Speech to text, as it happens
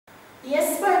He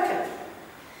has spoken.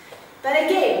 But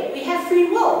again, we have free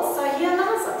will, so He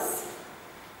allows us.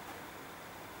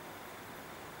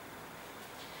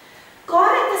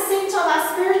 God at the center of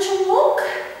our spiritual walk,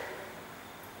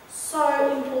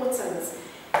 so important.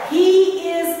 He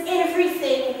is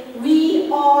everything, we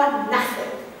are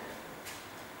nothing.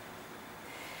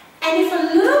 And if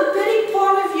a little bitty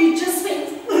part of you just went,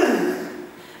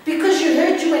 because you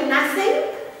heard you were nothing,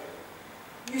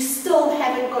 you still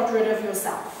haven't got rid of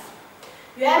yourself.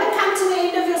 You haven't come to the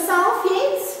end of yourself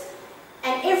yet,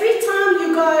 and every time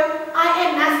you go, I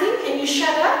am nothing, and you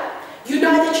shudder, you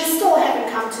know that you still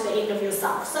haven't come to the end of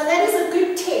yourself. So that is a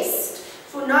good test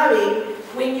for knowing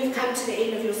when you've come to the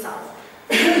end of yourself.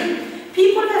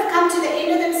 People who have come to the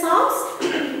end of themselves,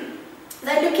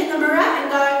 they look in the mirror and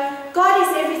go, God is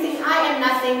everything, I am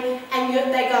nothing,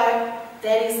 and they go,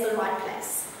 that is the right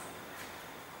place.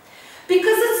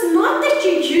 Because it's not that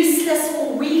you're useless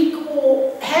or weak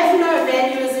or have no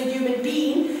value as a human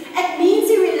being. It means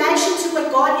in relation to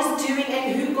what God is doing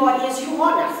and who God is, you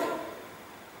are nothing.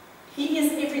 He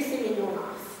is everything in your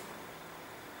life.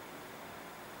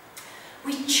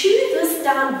 We chew this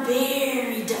down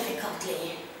very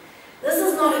difficultly. This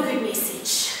is not a good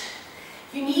message.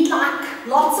 You need like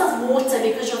lots of water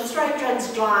because your throat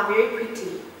runs dry very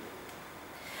quickly.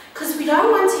 Because we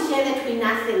don't want to hear that we're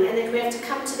nothing and that we have to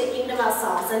come to the end of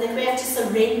ourselves and that we have to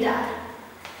surrender.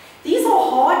 These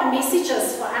are hard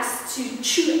messages for us to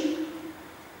chew.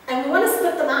 And we want to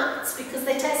spit them out because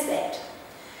they taste bad.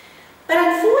 But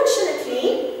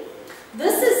unfortunately,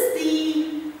 this is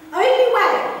the only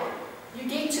way you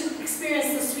get to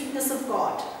experience the sweetness of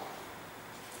God.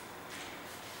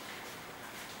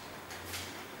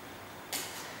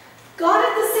 God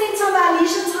at the center of our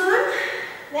leisure time.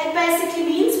 That basically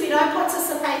means we don't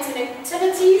participate in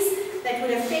activities that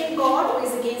would offend God or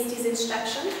is against His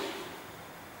instruction.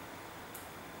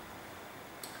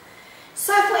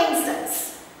 So for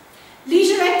instance,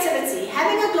 leisure activity,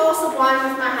 having a glass of wine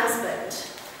with my husband,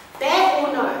 bad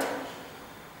or no?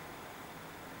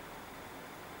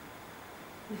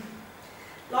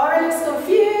 Laura looks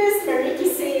confused, Mariki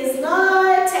says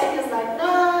no, Tanya's like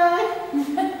no.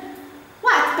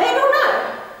 What, bad or no?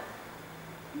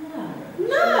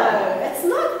 No, it's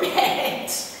not bad.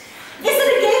 Is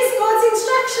it against God's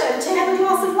instruction to have a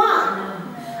glass of wine?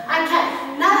 Okay,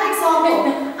 another example.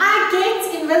 I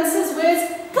get in Vince's words,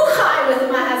 puchai with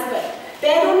my husband.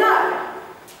 Bad or no?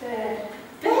 Bad.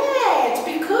 Bad,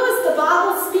 because the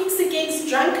Bible speaks against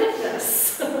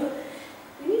drunkenness.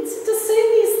 We need to discern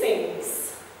these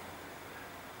things.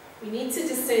 We need to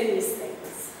discern these things.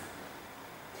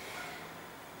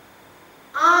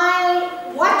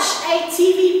 I watch a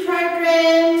TV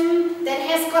program that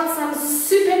has got some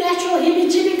supernatural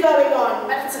hibby-jibby going on,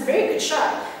 but it's a very good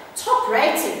show. Top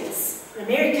ratings in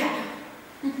America.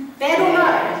 Bad or no?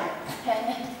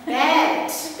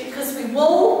 Bad, because we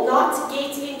will not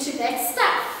get into that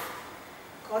stuff.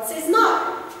 God says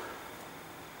no.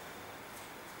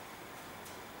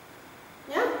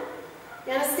 Yeah?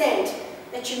 You understand?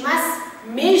 That you must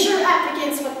measure up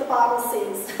against what the Bible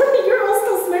says. You're all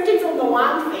still smirking from the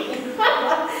wine thing.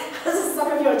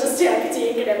 Some of you are just too happy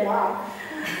to get that wine.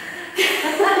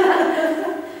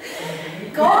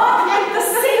 God at the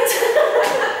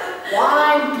center.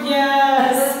 Wine,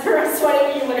 beer, spirits,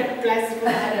 whatever you want to bless it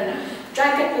with, I don't know.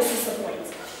 Drunkenness is the point.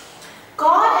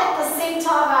 God at the center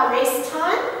of our rest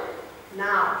time.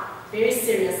 Now, very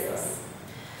serious this.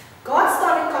 God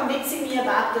started convincing me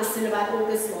about this in about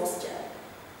August last year.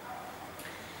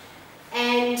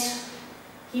 And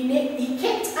he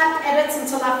kept up at it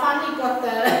until I finally got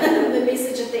the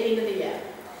message at the end of the year.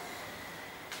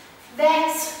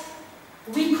 That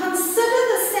we consider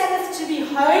the Sabbath to be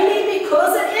holy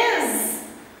because it is.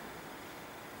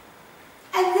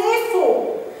 And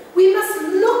therefore, we must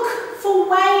look for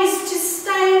ways to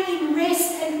stay in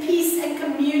rest and peace and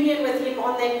communion with Him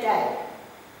on that day.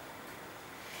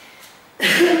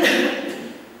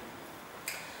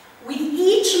 We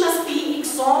each must be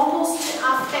examples to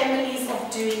our families of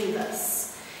doing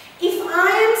this. If I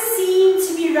am seen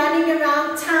to be running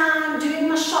around town, doing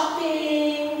my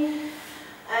shopping,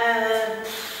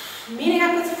 meeting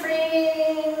up with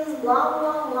friends, blah,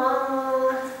 blah,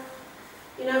 blah,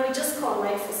 you know, we just can't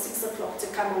wait for 6 o'clock to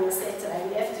come on a Saturday.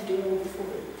 We have to do it all before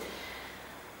then.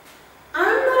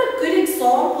 I'm not a good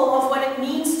example of what it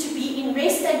means to be in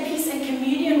rest and peace and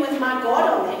communion with my God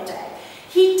on that day.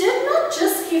 He did not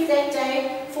just give that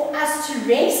day for us to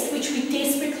rest, which we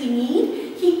desperately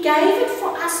need. He gave it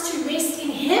for us to rest in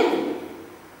Him,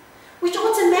 which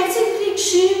automatically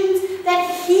assumes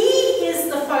that He is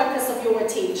the focus of your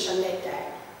attention that day.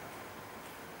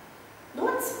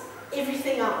 Not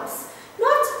everything else.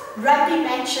 Not rugby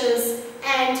matches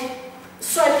and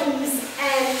soapies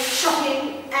and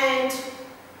shopping and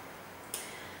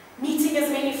meeting as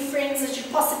many friends as you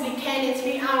possibly can in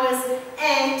 3 hours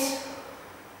and,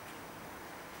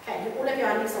 okay, all of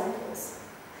your own examples.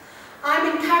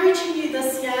 I'm encouraging you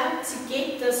this year to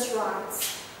get this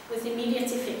right with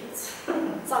immediate effect.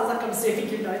 Sounds like I'm serving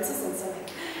you notice on something.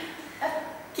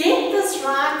 Get this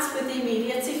right with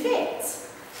immediate effect.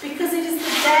 Because it is the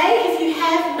day, if you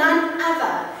have none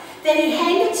other, that He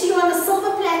handed to you on a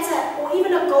silver platter or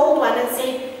even a gold one and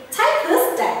said, take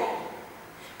this day,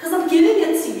 because I'm giving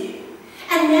it to you.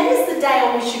 And that is the day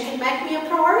on which you can make me a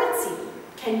priority.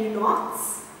 Can you not?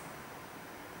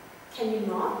 Can you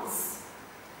not?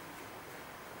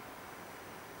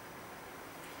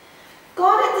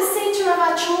 God at the center of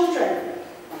our children.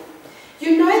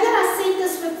 You know that I said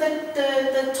this with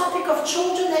the topic of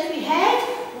children that we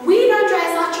had. We don't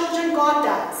raise our children, God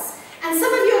does. And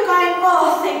some of you are going,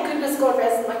 oh, thank goodness God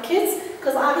raises my kids,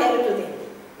 because I've had it with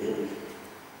them.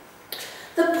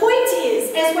 The point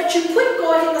is, as what you put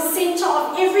God in the center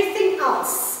of everything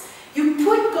else, you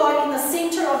put God in the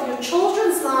center of your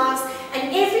children's lives,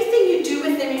 and everything you do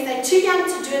with them, if they're too young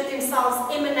to do it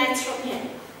themselves, emanates from Him.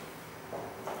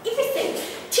 Everything.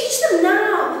 Teach them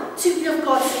now to live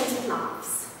God-centered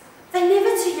lives. They're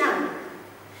never too young.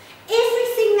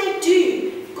 Everything they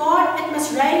do, God, it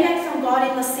must radiate from God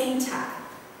in the center.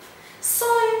 So,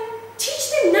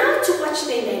 teach them now to watch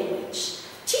their language.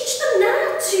 Teach them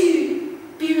now to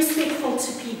be respectful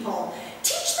to people.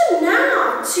 Teach them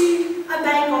now to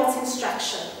obey God's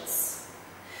instructions.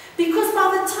 Because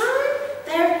by the time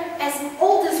they're as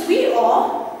old as we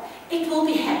are, it will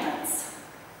be habits.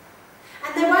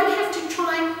 And they won't have to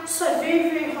try so very,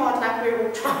 very hard like we're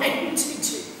all trying to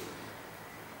do.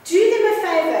 Do them a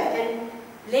favor and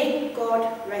let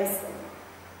God raise them.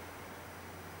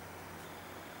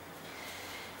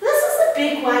 This is a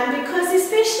big one because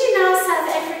especially now South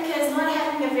Africa is not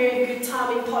having a very good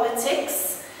time in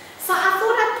politics. So I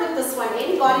thought I'd put this one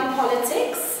in, God in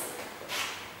politics.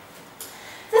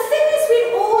 The thing is,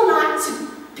 we all like to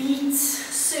beat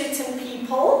certain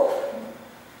people.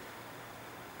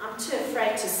 I'm too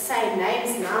afraid to say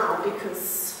names now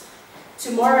because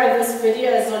tomorrow this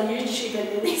video is on YouTube and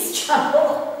then there's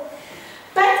trouble.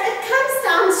 But it comes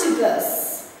down to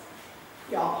this.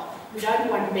 Yeah, we don't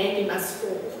want Mandy must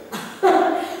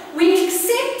fall. We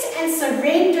accept and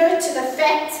surrender to the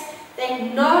fact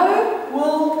that no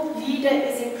world leader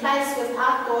is in place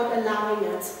without God allowing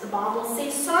it. The Bible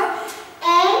says so.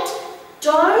 And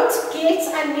don't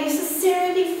get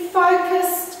unnecessarily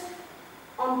focused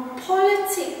on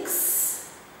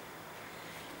politics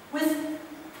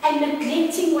and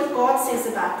neglecting what God says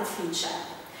about the future.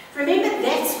 Remember,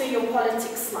 that's where your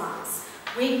politics lies,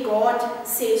 where God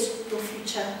says your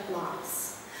future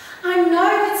lies. I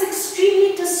know it's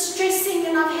extremely distressing,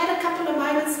 and I've had a couple of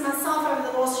moments myself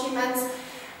over the last few months.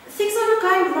 Things are not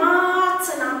going right,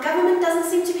 and our government doesn't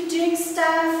seem to be doing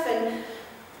stuff, and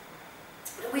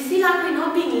we feel like we're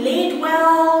not being led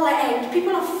well, and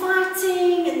people are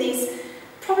fighting, and there's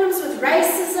problems with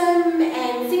racism,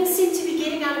 and things seem to be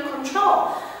getting out of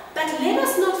control. But let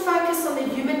us not focus on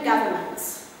the human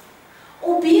government.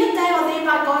 Albeit they are there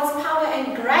by God's power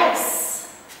and grace,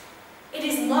 it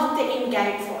is not the end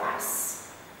game for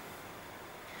us.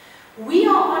 We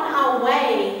are on our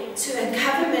way to a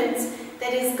government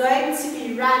that is going to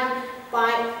be run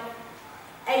by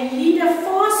a leader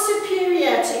far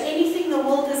superior to anything the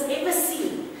world has ever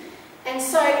seen. And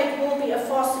so it will be a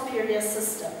far superior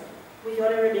system. We've got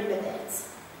to remember that.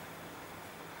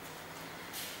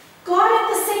 God at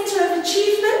the center of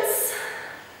achievements.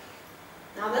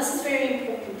 Now this is very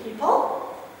important,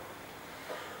 people.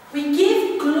 We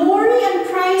give glory and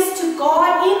praise to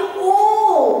God in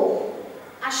all.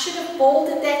 I should have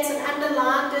bolded that and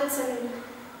underlined it and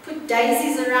put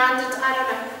daisies around it, I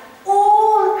don't know.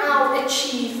 All our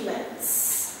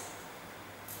achievements.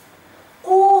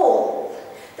 All.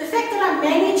 The fact that I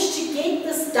managed to get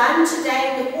this done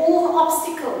today with all the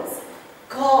obstacles,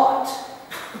 God.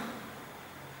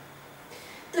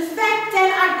 The fact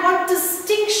that I got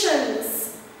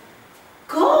distinctions,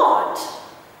 God.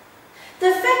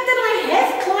 The fact that I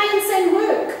have clients and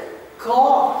work,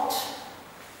 God.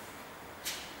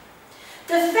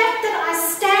 The fact that I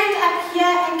stand up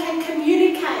here and can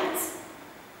communicate,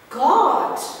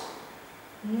 God.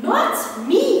 Not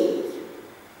me.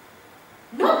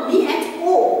 Not me at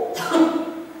all.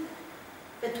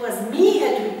 If it was me,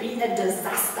 it would be a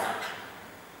disaster.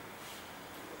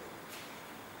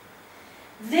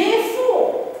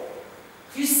 Therefore,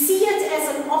 you see it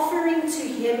as an offering to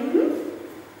Him.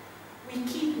 We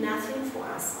keep nothing for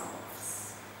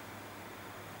ourselves.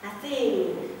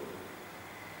 Nothing.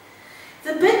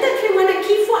 The bit that we want to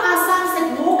keep for ourselves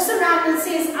that walks around and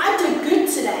says, I did good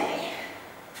today.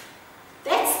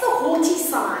 That's the haughty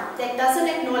side that doesn't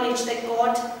acknowledge that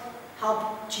God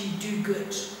helped you do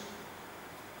good.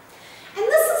 And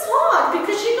this is hard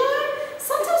because,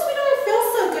 sometimes we don't feel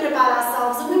so good about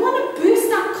ourselves and we want to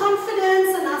boost our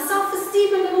confidence and our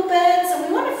self-esteem a little bit and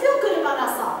we want to feel good about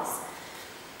ourselves.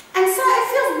 And so it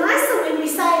feels nicer when we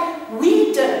say,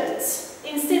 we did it,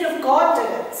 instead of God did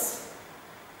it.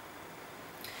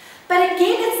 But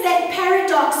again, it's that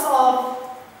paradox of,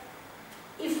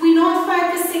 if we're not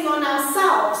focusing on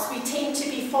ourselves, we tend to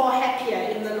be far happier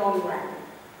in the long run.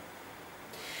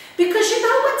 Because you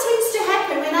know what tends to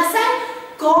happen when I say,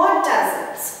 God does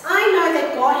it. I know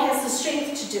that God has the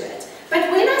strength to do it.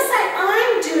 But when I say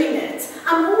I'm doing it,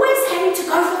 I'm always having to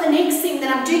go for the next thing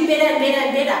that I'm doing better and better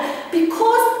and better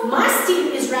because my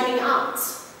steam is running out.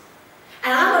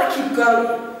 And I've got to keep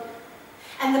going.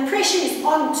 And the pressure is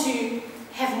on to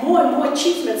have more and more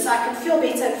achievements so I can feel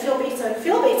better and feel better and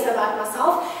feel better about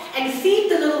myself and feed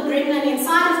the little gremlin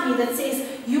inside of me that says,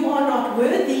 you are not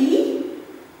worthy.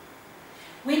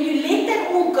 When you let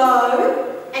that all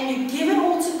go and you give it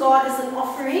all to God as an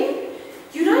offering,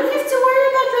 you don't have to worry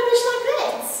about rubbish like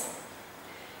that.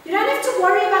 You don't have to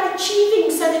worry about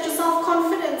achieving so that your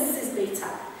self-confidence is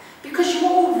better. Because you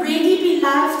will already be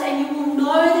loved and you will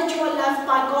know that you are loved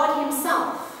by God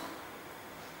Himself.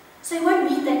 So you won't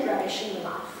need that rubbish in your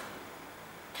life.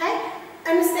 Okay?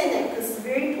 Understand that because it's a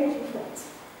very important point.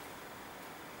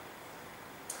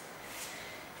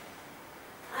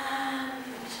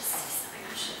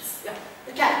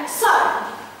 Okay, so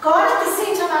God at the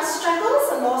center of our struggles,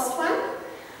 the last one.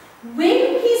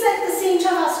 When He's at the center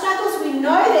of our struggles, we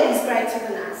know that He's greater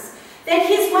than us, that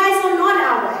His ways are not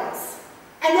our ways,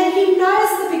 and that He knows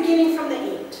the beginning from the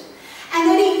end, and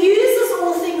that He uses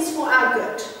all things for our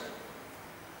good.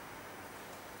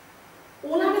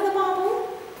 All out of the Bible.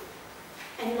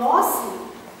 And lastly,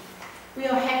 we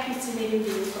are happy to let Him be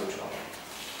in control.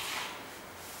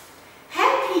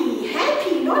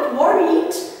 Happy, not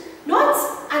worried. Not,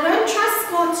 I don't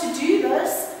trust God to do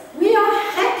this. We are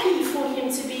happy for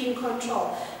Him to be in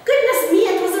control. Goodness me,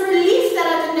 it was a relief that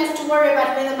I didn't have to worry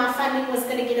about whether my funding was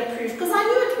going to get approved, because I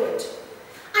knew it would.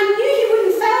 I knew He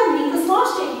wouldn't fail me, because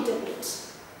last year He didn't.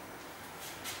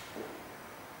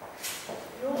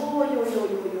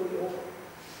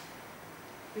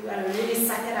 You've got to really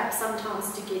suck it up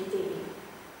sometimes to get there.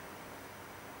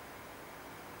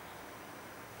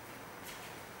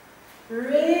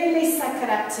 Really suck it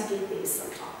up to get there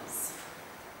sometimes.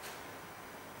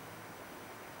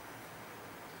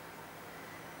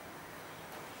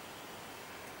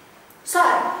 So,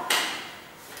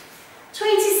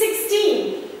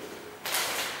 2016,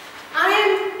 I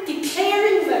am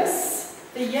declaring this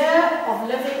the year of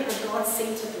living a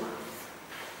God-centered life.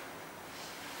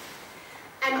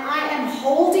 And I am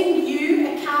holding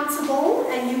you accountable,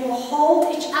 and you will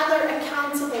hold each other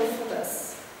accountable for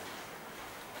this.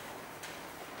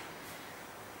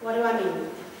 What do I mean?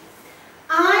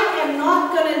 I am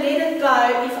not going to let it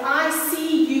go if I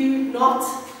see you not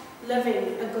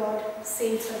living a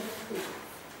God-centered life.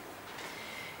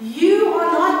 You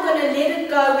are not going to let it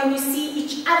go when you see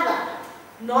each other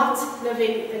not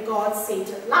living a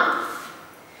God-centered life.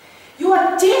 You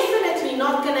are definitely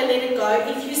not going to let it go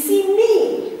if you see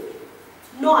me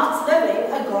not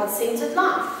living a God-centered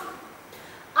life.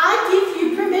 I give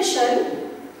you permission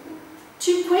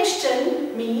to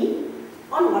question me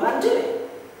on what I'm doing.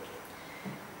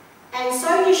 And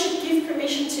so you should give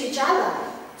permission to each other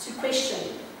to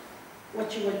question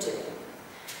what you are doing.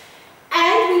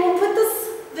 And we will put this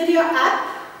video up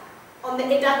on the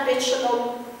Edat Bet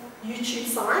Shalom YouTube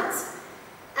site.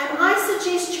 And I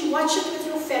suggest you watch it with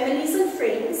your families and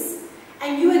friends,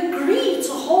 and you agree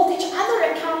to hold each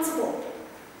other accountable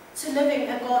to living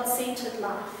a God-centered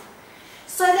life.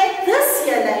 So that this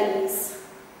year, ladies,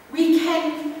 we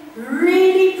can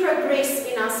really progress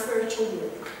in our spiritual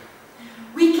walk.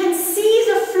 We can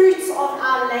see the fruits of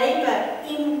our labor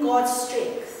in God's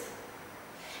strength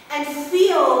and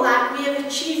feel like we have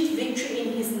achieved victory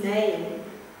in His name,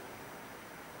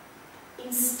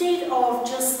 instead of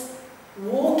just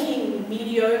walking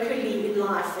mediocrely in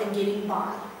life and getting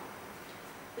by.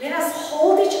 Let us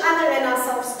hold each other and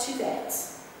ourselves to that.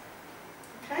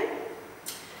 Okay?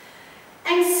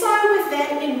 And so with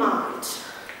that in mind,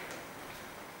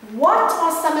 what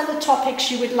are some of the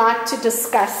topics you would like to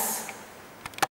discuss